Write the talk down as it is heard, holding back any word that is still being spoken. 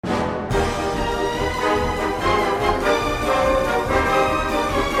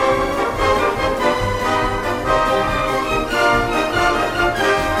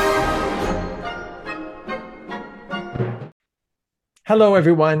Hello,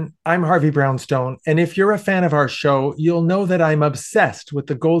 everyone. I'm Harvey Brownstone. And if you're a fan of our show, you'll know that I'm obsessed with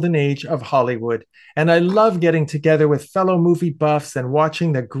the golden age of Hollywood. And I love getting together with fellow movie buffs and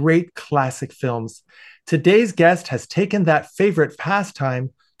watching the great classic films. Today's guest has taken that favorite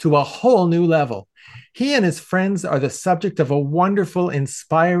pastime to a whole new level. He and his friends are the subject of a wonderful,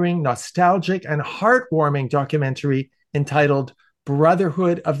 inspiring, nostalgic, and heartwarming documentary entitled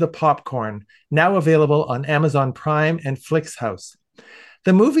Brotherhood of the Popcorn, now available on Amazon Prime and Flixhouse.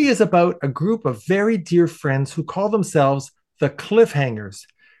 The movie is about a group of very dear friends who call themselves the Cliffhangers.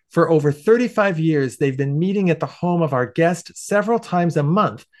 For over 35 years, they've been meeting at the home of our guest several times a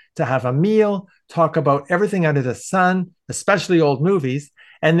month to have a meal, talk about everything under the sun, especially old movies,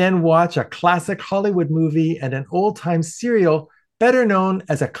 and then watch a classic Hollywood movie and an old time serial better known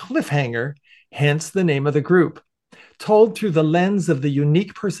as a cliffhanger, hence the name of the group. Told through the lens of the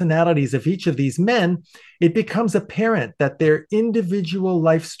unique personalities of each of these men, it becomes apparent that their individual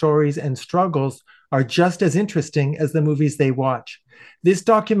life stories and struggles are just as interesting as the movies they watch. This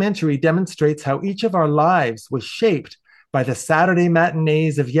documentary demonstrates how each of our lives was shaped by the Saturday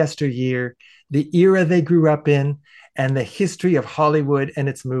matinees of yesteryear, the era they grew up in, and the history of Hollywood and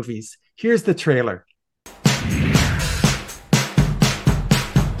its movies. Here's the trailer.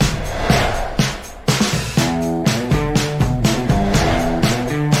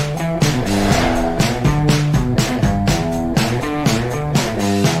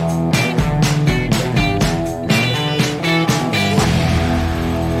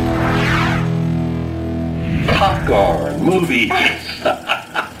 Popcorn movies.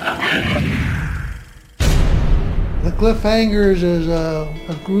 The Cliffhangers is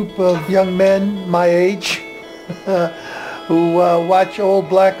a group of young men my age who watch old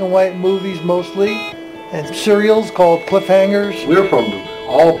black and white movies mostly and serials called Cliffhangers. We're from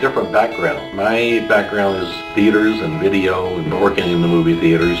all different backgrounds. My background is theaters and video and working in the movie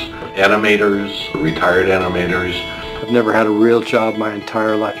theaters. Animators, retired animators. I've never had a real job my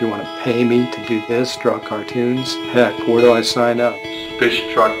entire life. You want to pay me to do this, draw cartoons? Heck, where do I sign up?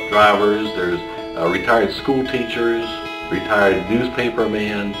 Fish truck drivers, there's retired school teachers, retired newspaper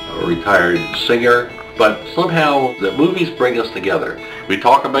man, a retired singer. But somehow the movies bring us together. We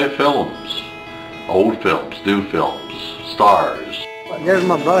talk about films, old films, new films, stars. There's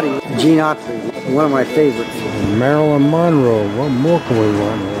my buddy, Gene Autry, one of my favorites. Marilyn Monroe, what more can we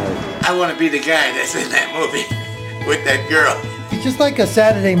want in life? I want to be the guy that's in that movie with that girl. It's just like a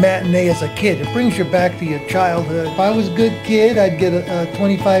Saturday matinee as a kid. It brings you back to your childhood. If I was a good kid, I'd get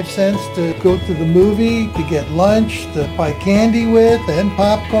 25 cents to go to the movie, to get lunch, to buy candy with, and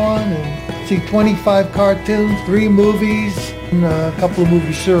popcorn, and see 25 cartoons, 3 movies, and a couple of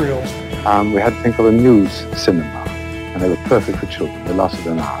movie serials. We had to think of a news cinema, and they were perfect for children. They lasted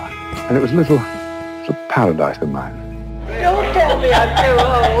an hour. And it was a little paradise of mine. Don't tell me I'm too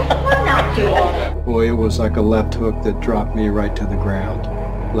old. I'm not too old. Boy, it was like a left hook that dropped me right to the ground.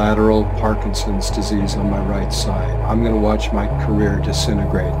 Lateral Parkinson's disease on my right side. I'm going to watch my career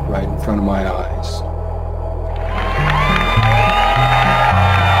disintegrate right in front of my eyes.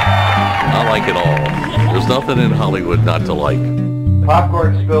 I like it all. There's nothing in Hollywood not to like.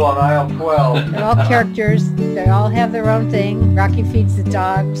 Popcorn spill on aisle 12. They're all characters. They all have their own thing. Rocky feeds the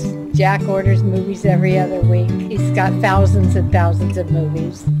dogs. Jack orders movies every other week. He's got thousands and thousands of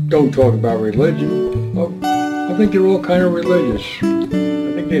movies. Don't talk about religion. I think they're all kind of religious. I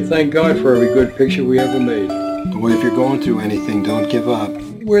think they thank God for every good picture we ever made. Boy, if you're going through anything, don't give up.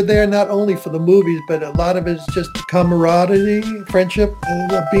 We're there not only for the movies, but a lot of it is just camaraderie, friendship,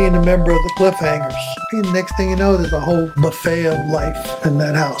 and being a member of the Cliffhangers. And next thing you know, there's a whole buffet of life in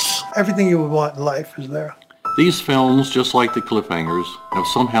that house. Everything you would want in life is there. These films, just like the Cliffhangers, have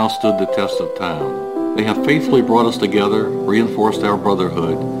somehow stood the test of time. They have faithfully brought us together, reinforced our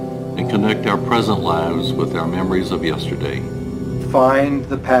brotherhood, and connect our present lives with our memories of yesterday. Find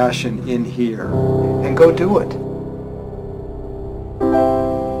the passion in here and go do it.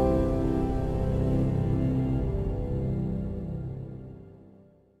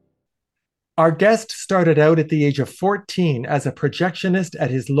 Our guest started out at the age of 14 as a projectionist at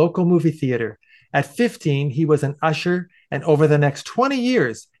his local movie theater. At 15, he was an usher, and over the next 20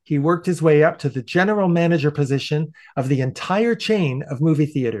 years, he worked his way up to the general manager position of the entire chain of movie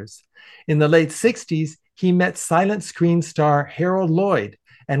theaters. In the late 60s, he met silent screen star Harold Lloyd,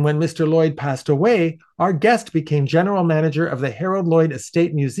 and when Mr. Lloyd passed away, our guest became general manager of the Harold Lloyd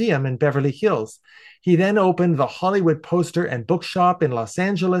Estate Museum in Beverly Hills. He then opened the Hollywood Poster and Bookshop in Los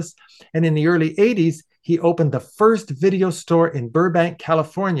Angeles, and in the early 80s, he opened the first video store in Burbank,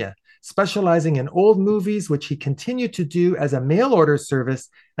 California, specializing in old movies, which he continued to do as a mail order service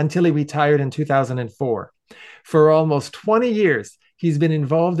until he retired in 2004. For almost 20 years, He's been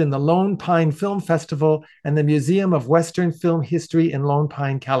involved in the Lone Pine Film Festival and the Museum of Western Film History in Lone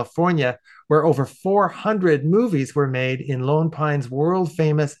Pine, California, where over 400 movies were made in Lone Pine's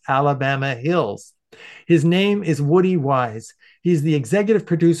world-famous Alabama hills. His name is Woody Wise. He's the executive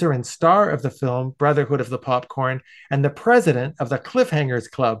producer and star of the film Brotherhood of the Popcorn and the president of the Cliffhangers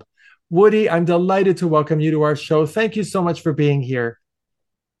Club. Woody, I'm delighted to welcome you to our show. Thank you so much for being here.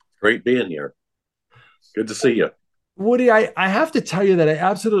 Great being here. Good to see you. Woody, I have to tell you that I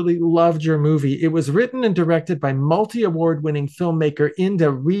absolutely loved your movie. It was written and directed by multi-award winning filmmaker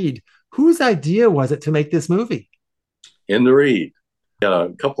Inda Reid. Whose idea was it to make this movie? Inda Reid. A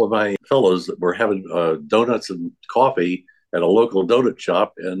couple of my fellows that were having donuts and coffee at a local donut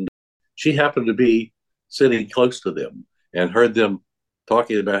shop, and she happened to be sitting close to them and heard them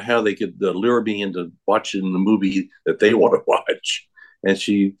talking about how they could lure me into watching the movie that they want to watch. And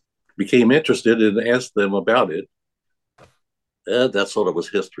she became interested and asked them about it. That sort of was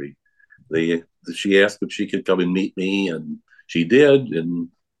history. She asked if she could come and meet me, and she did. And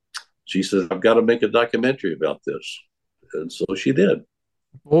she said, I've got to make a documentary about this. And so she did.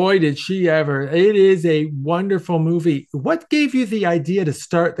 Boy, did she ever. It is a wonderful movie. What gave you the idea to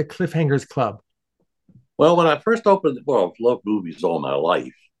start the Cliffhangers Club? Well, when I first opened, I've loved movies all my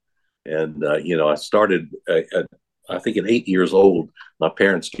life. And, I started, I think at 8 years old, my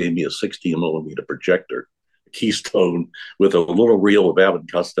parents gave me a 16 millimeter projector, Keystone, with a little reel of Abbott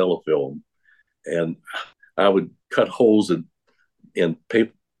and Costello film. And I would cut holes in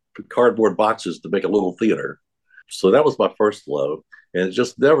paper, cardboard boxes to make a little theater. So that was my first love. And it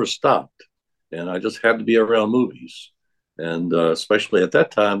just never stopped. And I just had to be around movies. And especially at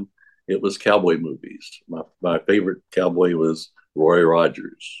that time, it was cowboy movies. My favorite cowboy was Roy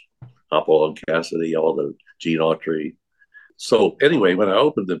Rogers, Hopalong Cassidy, all the Gene Autry. So anyway, when I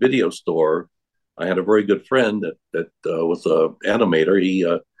opened the video store, I had a very good friend that was an animator. He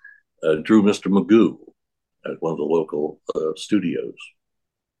drew Mr. Magoo at one of the local studios.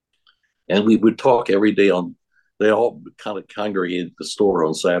 And we would talk every day they all kind of congregated at the store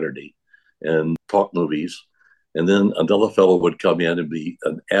on Saturday and talk movies. And then another fellow would come in and be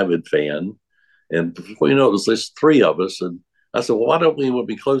an avid fan. And before you know it, was just three of us. And I said, well, why don't we, when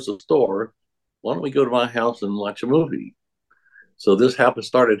we close the store, why don't we go to my house and watch a movie? So this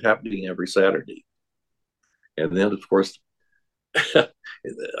started happening every Saturday. And then, of course,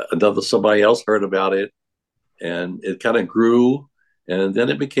 somebody else heard about it, and it kind of grew. And then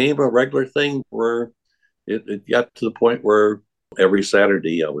it became a regular thing where it got to the point where every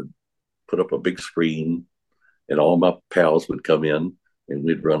Saturday I would put up a big screen and all my pals would come in and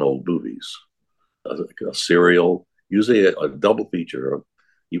we'd run old movies, a serial, usually a double feature, or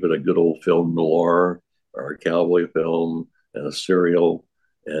even a good old film noir or a cowboy film and a serial.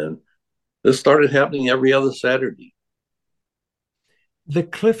 And this started happening every other Saturday. The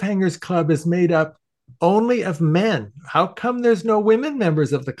Cliffhangers Club is made up only of men. How come there's no women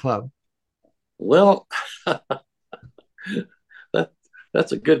members of the club? Well,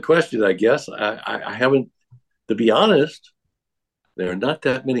 that's a good question, I guess. I haven't, to be honest, there are not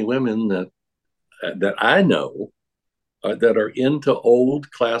that many women that I know that are into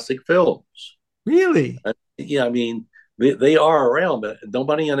old classic films. Really? Yeah, I mean, they are around, but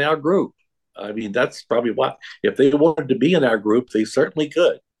nobody in our group. I mean, that's probably why. If they wanted to be in our group, they certainly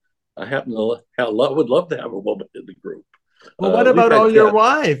could. I happen to would love to have a woman in the group. Well, what about all your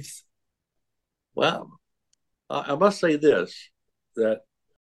wives? Well, I must say this, that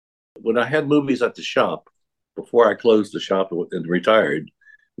when I had movies at the shop, before I closed the shop and retired,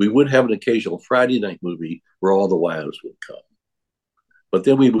 we would have an occasional Friday night movie where all the wives would come. But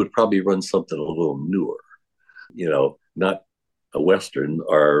then we would probably run something a little newer, not a Western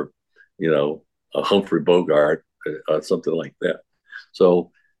or, a Humphrey Bogart, something like that.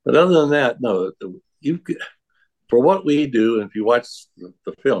 So, but other than that, no, for what we do, and if you watch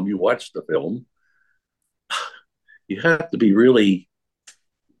the film, you have to be really,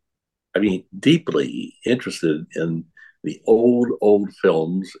 deeply interested in the old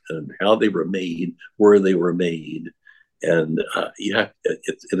films and how they were made, where they were made. And you have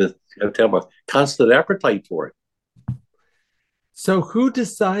to have a constant appetite for it. So who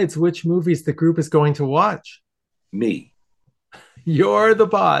decides which movies the group is going to watch? Me. You're the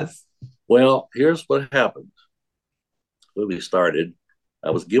boss. Well, here's what happened. When we started,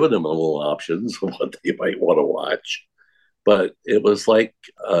 I was giving them a little options of what they might want to watch. But it was like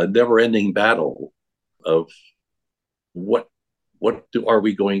a never-ending battle of what are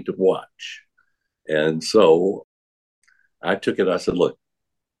we going to watch? And so I took it. I said, look,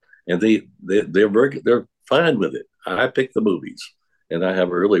 and they're fine with it. I pick the movies, and I have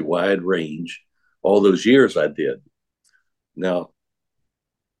a really wide range. All those years I did. Now,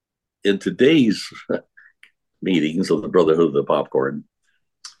 in today's meetings of the Brotherhood of the Popcorn,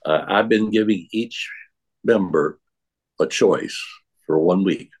 I've been giving each member a choice for 1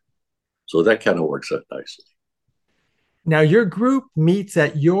 week. So that kind of works out nicely. Now, your group meets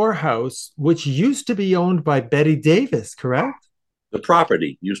at your house, which used to be owned by Betty Davis, correct? The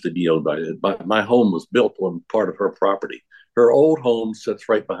property used to be owned by it. My home was built on part of her property. Her old home sits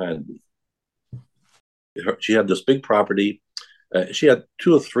right behind me. She had this big property. She had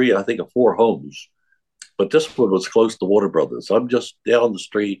 2 or 3, I think, or 4 homes. But this one was close to Warner Brothers. I'm just down the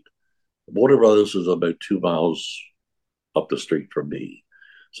street. Warner Brothers is about 2 miles up the street from me.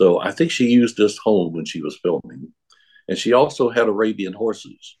 So I think she used this home when she was filming. And she also had Arabian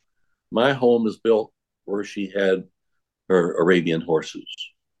horses. My home is built where she had her Arabian horses.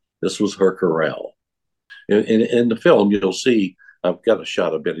 This was her corral. In the film, you'll see I've got a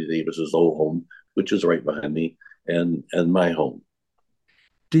shot of Betty Davis's old home, which is right behind me, and my home.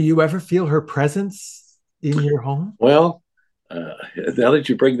 Do you ever feel her presence in your home? Well, now that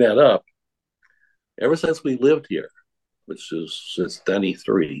you bring that up, ever since we lived here, which is since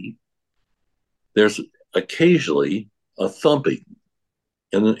 93, there's occasionally a thumping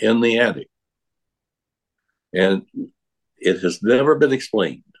in the attic. And it has never been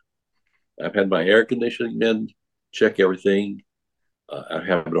explained. I've had my air conditioning men check everything. I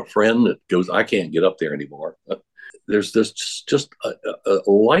have a friend that goes, I can't get up there anymore. There's this just a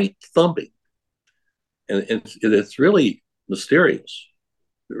light thumping. And it's really mysterious.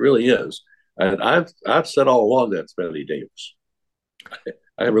 It really is. And I've said all along that's Betty Davis.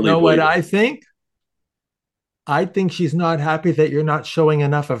 I really know what it. I think? I think she's not happy that you're not showing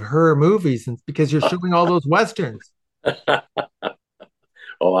enough of her movies because you're showing all those Westerns.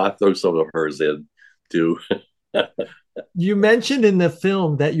 Oh, I throw some of hers in too. You mentioned in the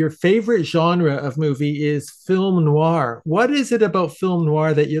film that your favorite genre of movie is film noir. What is it about film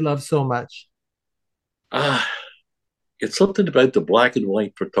noir that you love so much? It's something about the black and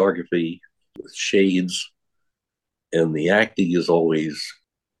white photography with shades, and the acting is always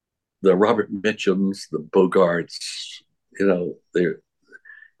the Robert Mitchums, the Bogarts. You know,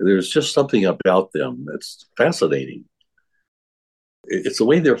 there's just something about them that's fascinating. It's the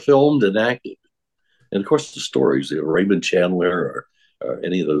way they're filmed and acted. And of course, the stories, Raymond Chandler or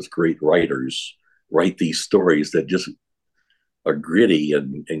any of those great writers write these stories that just are gritty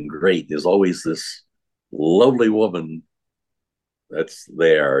and great. There's always this lovely woman that's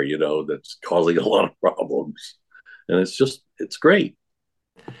there, you know, that's causing a lot of problems. And it's great.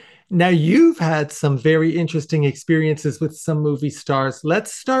 Now, you've had some very interesting experiences with some movie stars.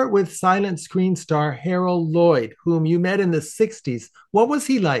 Let's start with silent screen star Harold Lloyd, whom you met in the 60s. What was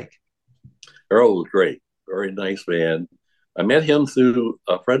he like? Harold was great. Very nice man. I met him through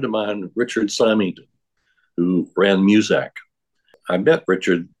a friend of mine, Richard Symington, who ran Muzak. I met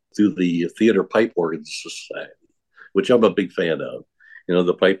Richard through the Theater Pipe Organ Society, which I'm a big fan of. You know,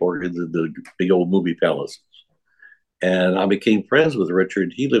 the pipe organs in the big old movie palaces. And I became friends with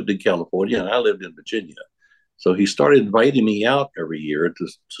Richard. He lived in California and I lived in Virginia. So he started inviting me out every year to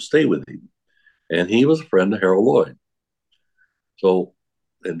stay with him. And he was a friend of Harold Lloyd. So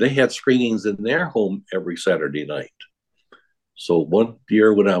and they had screenings in their home every Saturday night. So one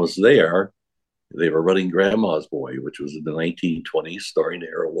year when I was there, they were running Grandma's Boy, which was in the 1920s, starring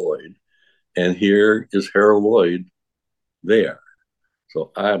Harold Lloyd. And here is Harold Lloyd there.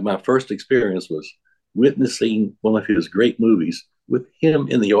 So my first experience was witnessing one of his great movies with him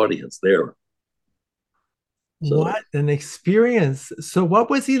in the audience there. So, what an experience. So what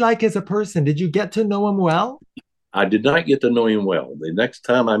was he like as a person? Did you get to know him well? I did not get to know him well. The next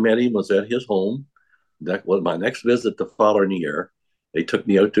time I met him was at his home. That was my next visit the following year. They took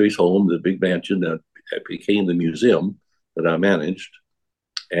me out to his home, the big mansion that became the museum that I managed.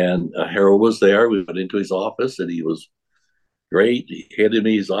 And Harold was there. We went into his office and he was great. He handed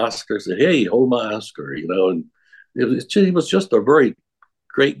me his Oscar, said, "Hey, hold my Oscar," you know, and he was just a very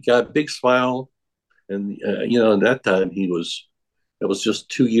great guy, big smile. And, you know, in that time it was just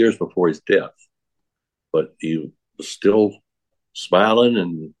 2 years before his death, but he was still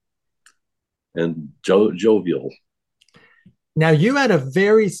smiling and jovial. Now, you had a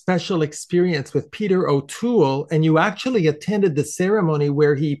very special experience with Peter O'Toole, and you actually attended the ceremony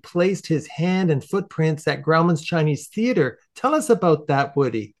where he placed his hand and footprints at Grauman's Chinese Theater. Tell us about that,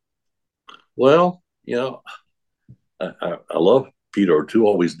 Woody. Well, you know, I love Peter O'Toole,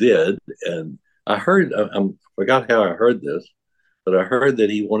 always did. And I heard, I forgot how I heard this, but I heard that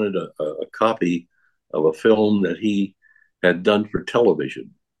he wanted a copy of a film that he had done for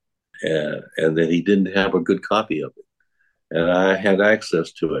television, and that he didn't have a good copy of it. And I had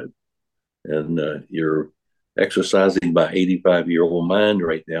access to it. And your exercising my 85-year-old mind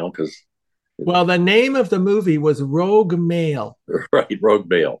right now because. Well, the name of the movie was Rogue Male. Right, Rogue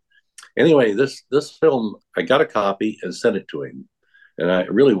Male. Anyway, this film, I got a copy and sent it to him. And I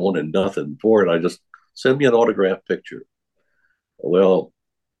really wanted nothing for it. I just sent me an autographed picture. Well,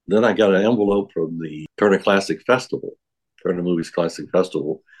 then I got an envelope from the Turner Classic Festival, Turner Movies Classic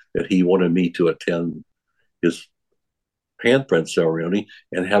Festival, that he wanted me to attend his handprint ceremony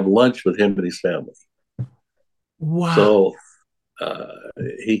and have lunch with him and his family. Wow. So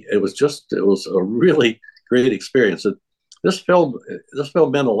it was a really great experience. This film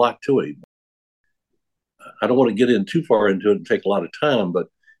meant a lot to him. I don't want to get in too far into it and take a lot of time, but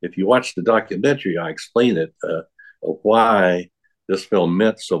if you watch the documentary, I explain it of why this film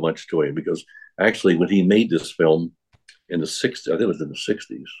meant so much to him. Because actually, when he made this film in the 60s, I think it was in the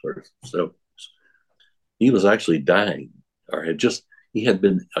 60s or so, he was actually dying, or he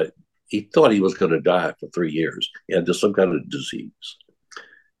thought he was going to die for 3 years. He had some kind of disease,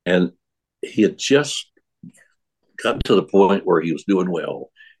 and he had just gotten to the point where he was doing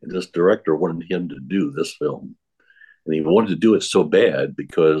well, and this director wanted him to do this film, and he wanted to do it so bad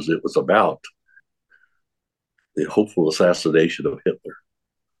because it was about the hopeful assassination of Hitler.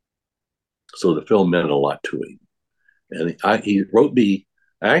 So the film meant a lot to him, and he wrote me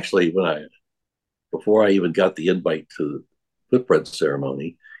actually before I even got the invite to the footprint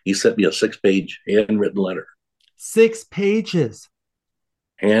ceremony. He sent me a 6-page handwritten letter. 6 pages.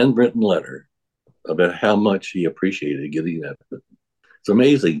 Handwritten letter about how much he appreciated getting that. It's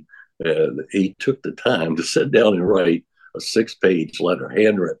amazing. He took the time to sit down and write a 6-page letter,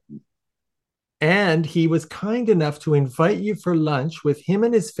 handwritten. And he was kind enough to invite you for lunch with him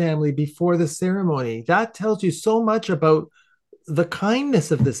and his family before the ceremony. That tells you so much about the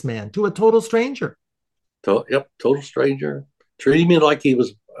kindness of this man to a total stranger. Total stranger. Treating me like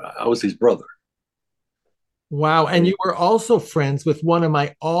I was his brother. Wow. And you were also friends with one of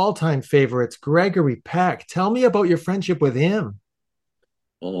my all-time favorites, Gregory Peck. Tell me about your friendship with him.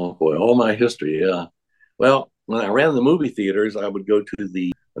 Oh, boy, all my history, yeah. Well, when I ran the movie theaters, I would go to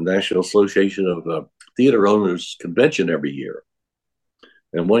the National Association of Theater Owners convention every year.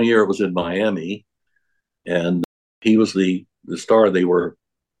 And one year it was in Miami, and he was the star they were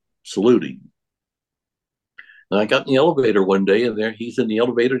saluting. And I got in the elevator one day, and there he's in the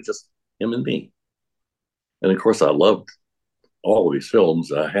elevator, just him and me. And of course, I loved all of his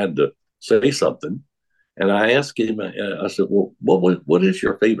films. I had to say something. And I asked him, I said, well, what is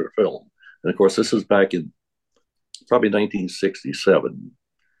your favorite film? And of course, this is back in probably 1967.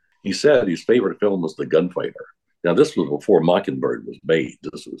 He said his favorite film was The Gunfighter. Now, this was before Mockingbird was made.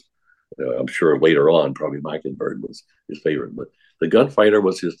 This was, I'm sure later on, probably Mockingbird was his favorite. But The Gunfighter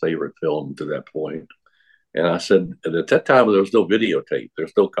was his favorite film to that point. And I said, and at that time, there was no videotape.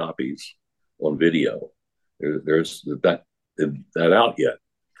 There's no copies on video. There's that out yet.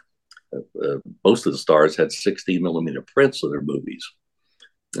 Most of the stars had 16 millimeter prints of their movies.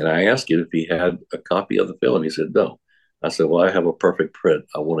 And I asked him if he had a copy of the film. He said, no. I said, well, I have a perfect print.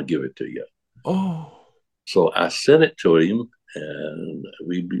 I want to give it to you. Oh. So I sent it to him, and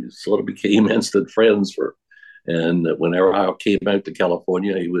we sort of became instant friends. And whenever I came out to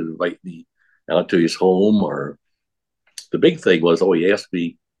California, he would invite me out to his home. Or the big thing was, he asked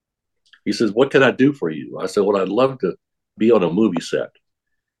me, he says, what can I do for you? I said, well, I'd love to be on a movie set.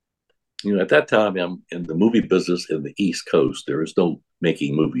 At that time, I'm in the movie business in the East Coast. There is no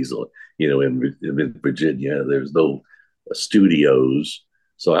making movies, in Virginia. There's no studios.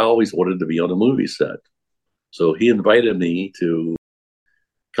 So I always wanted to be on a movie set. So he invited me to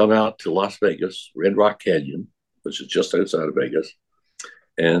come out to Las Vegas, Red Rock Canyon, which is just outside of Vegas,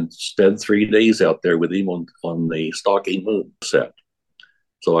 and spend 3 days out there with him on the Stalking Moon set.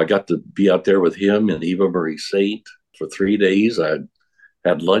 So I got to be out there with him and Eva Marie Saint for 3 days. I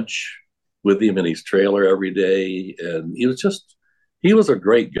had lunch with him in his trailer every day. And he was a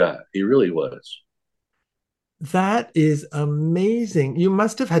great guy. He really was. That is amazing. You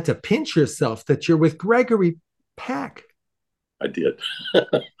must have had to pinch yourself that you're with Gregory Peck. I did.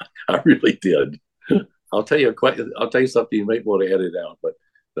 I really did. I'll tell you something you might want to edit out, but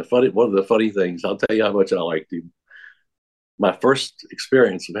one of the funny things, I'll tell you how much I liked him. My first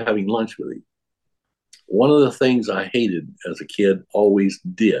experience of having lunch with him, one of the things I hated as a kid, always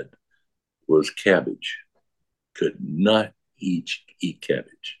did, was cabbage. Could not eat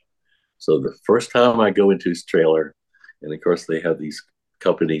cabbage. So the first time I go into his trailer, and of course they have these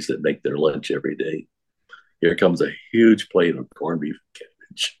companies that make their lunch every day, here comes a huge plate of corned beef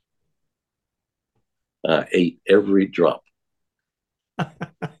cabbage. I ate every drop.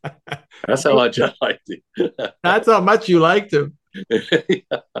 That's how much I liked him. That's how much you liked him.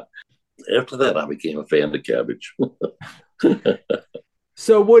 Yeah. After that, I became a fan of Cabbage.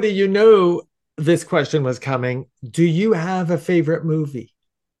 So, Woody, you know this question was coming. Do you have a favorite movie?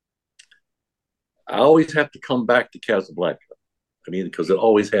 I always have to come back to Casablanca. I mean, because it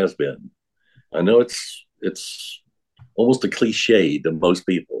always has been. I know it's almost a cliche to most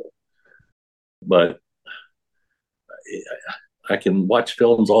people, but I can watch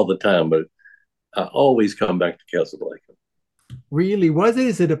films all the time, but I always come back to Casablanca. Really? What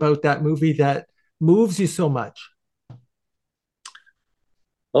is it about that movie that moves you so much?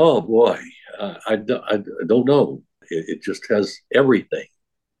 Oh boy, I don't know. It just has everything,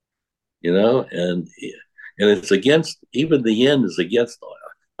 and it's against, even the end is against.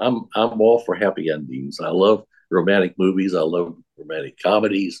 I'm all for happy endings. I love romantic movies. I love romantic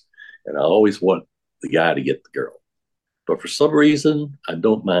comedies, and I always want the guy to get the girl. But for some reason, I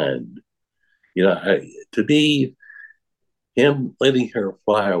don't mind. To me, him letting her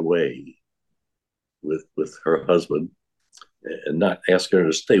fly away with her husband and not asking her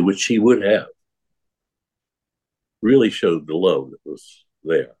to stay, which she would have, really showed the love that was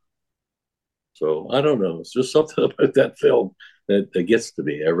there. So I don't know. It's just something about that film that gets to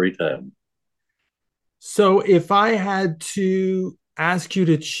me every time. So, if I had to ask you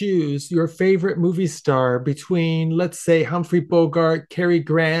to choose your favorite movie star between, let's say, Humphrey Bogart, Cary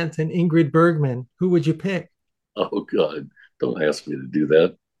Grant, and Ingrid Bergman, who would you pick? Oh God, don't ask me to do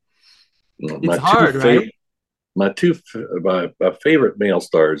that. It's hard, right? My favorite male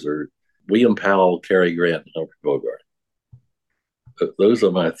stars are William Powell, Cary Grant, and Humphrey Bogart. Those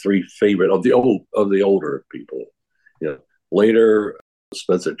are my three favorite of the older people. Later,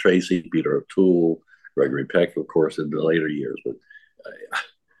 Spencer Tracy, Peter O'Toole, Gregory Peck, of course, in the later years. But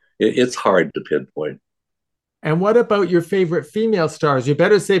it's hard to pinpoint. And what about your favorite female stars? You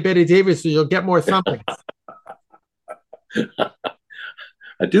better say Bette Davis, or you'll get more thumpings.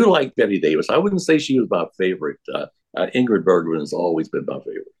 I do like Bette Davis. I wouldn't say she was my favorite. Ingrid Bergman has always been my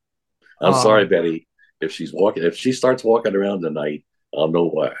favorite. I'm sorry, Betty. If she starts walking around tonight, I'll know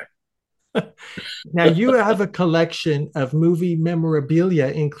why. Now, you have a collection of movie memorabilia,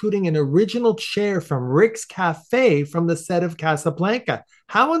 including an original chair from Rick's Cafe from the set of Casablanca.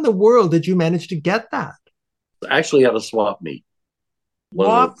 How in the world did you manage to get that? Actually, at a swap meet.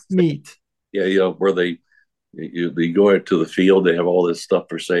 Swap meet? Yeah, where they go out to the field. They have all this stuff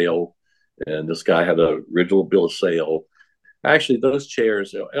for sale, and this guy had an original bill of sale. Actually, those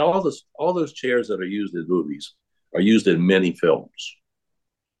chairs, and all those chairs that are used in movies are used in many films.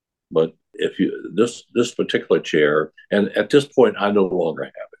 But if this particular chair, and at this point, I no longer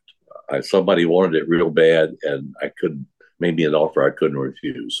have it. Somebody wanted it real bad, and made me an offer I couldn't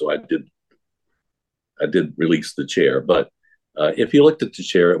refuse. So I did release the chair. But if you looked at the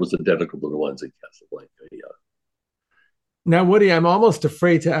chair, it was identical to the ones in Casablanca. Yeah. Now, Woody, I'm almost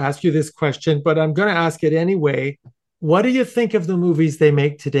afraid to ask you this question, but I'm going to ask it anyway. What do you think of the movies they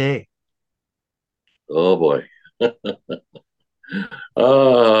make today? Oh boy.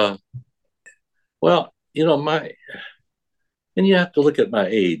 Well, and you have to look at my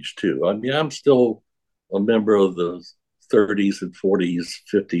age too. I mean, I'm still a member of the 30s and 40s,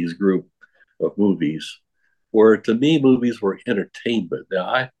 50s group of movies, where to me movies were entertainment.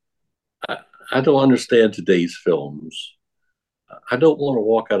 Now, I don't understand today's films. I don't want to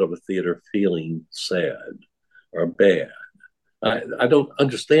walk out of a theater feeling sad or bad. I don't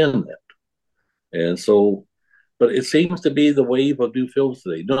understand that. And so, but it seems to be the wave of new films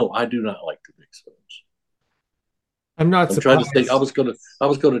today. No, I do not like to mix films. I'm surprised. Trying to think. I was going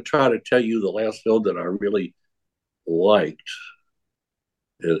to try to tell you the last film that I really liked.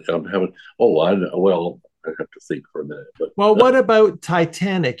 I'm having. I have to think for a minute. But what about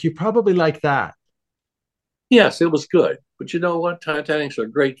Titanic? You probably like that. Yes, it was good. But you know what? Titanic's a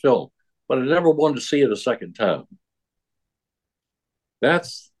great film. But I never wanted to see it a second time.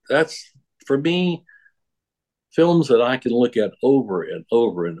 That's for me, films that I can look at over and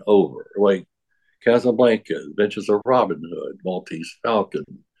over and over, like Casablanca, Adventures of Robin Hood, Maltese Falcon.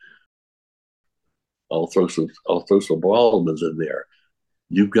 I'll throw some Waldmans in there.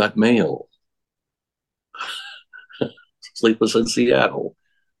 You've Got Mail. Sleepless in Seattle.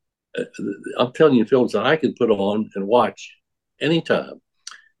 I'm telling you, films that I can put on and watch anytime.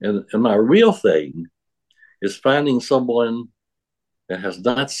 And my real thing is finding someone that has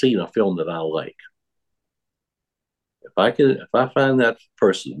not seen a film that I like. If I find that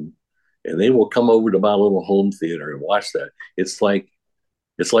person and they will come over to my little home theater and watch that, it's like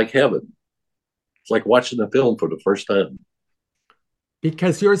heaven. It's like watching a film for the first time.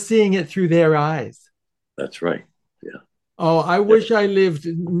 Because you're seeing it through their eyes. That's right. Yeah. Oh, I wish I lived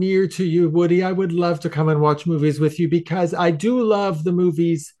near to you, Woody. I would love to come and watch movies with you, because I do love the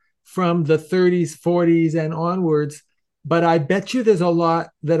movies from the 30s, 40s, and onwards. But I bet you there's a lot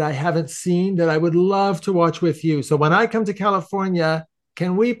that I haven't seen that I would love to watch with you. So when I come to California,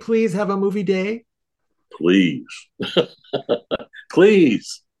 can we please have a movie day? Please.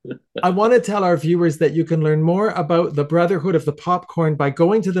 Please. I want to tell our viewers that you can learn more about the Brotherhood of the Popcorn by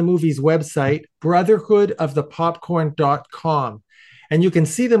going to the movie's website, brotherhoodofthepopcorn.com. And you can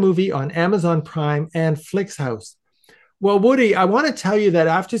see the movie on Amazon Prime and FlixHouse. Well, Woody, I want to tell you that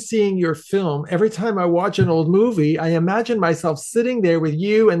after seeing your film, every time I watch an old movie, I imagine myself sitting there with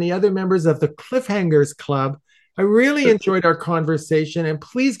you and the other members of the Cliffhangers Club. I really enjoyed our conversation, and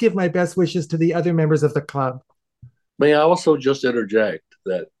please give my best wishes to the other members of the club. May I also just interject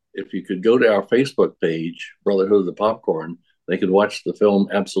that if you could go to our Facebook page, Brotherhood of the Popcorn, they could watch the film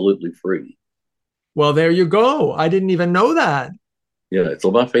absolutely free. Well, there you go. I didn't even know that. Yeah, it's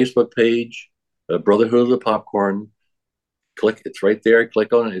on my Facebook page, Brotherhood of the Popcorn. Click, it's right there.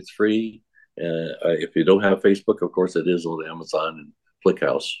 Click on it. It's free. If you don't have Facebook, of course, it is on Amazon and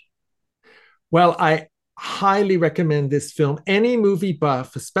ClickHouse. Well, I highly recommend this film. Any movie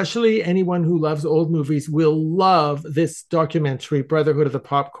buff, especially anyone who loves old movies, will love this documentary, Brotherhood of the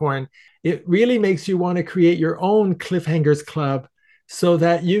Popcorn. It really makes you want to create your own Cliffhangers Club so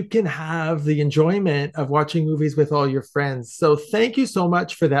that you can have the enjoyment of watching movies with all your friends. So thank you so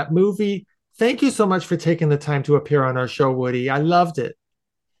much for that movie. Thank you so much for taking the time to appear on our show, Woody. I loved it.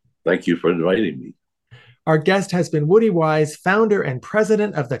 Thank you for inviting me. Our guest has been Woody Wise, founder and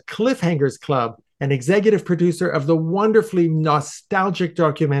president of the Cliffhangers Club, and executive producer of the wonderfully nostalgic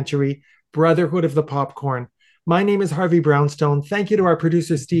documentary, Brotherhood of the Popcorn. My name is Harvey Brownstone. Thank you to our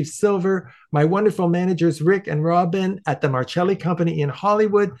producer, Steve Silver, my wonderful managers, Rick and Robin at the Marcelli Company in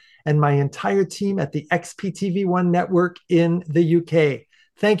Hollywood, and my entire team at the XPTV1 network in the UK.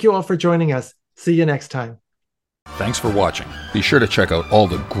 Thank you all for joining us. See you next time. Thanks for watching. Be sure to check out all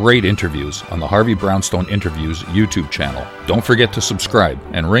the great interviews on the Harvey Brownstone Interviews YouTube channel. Don't forget to subscribe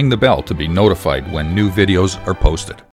and ring the bell to be notified when new videos are posted.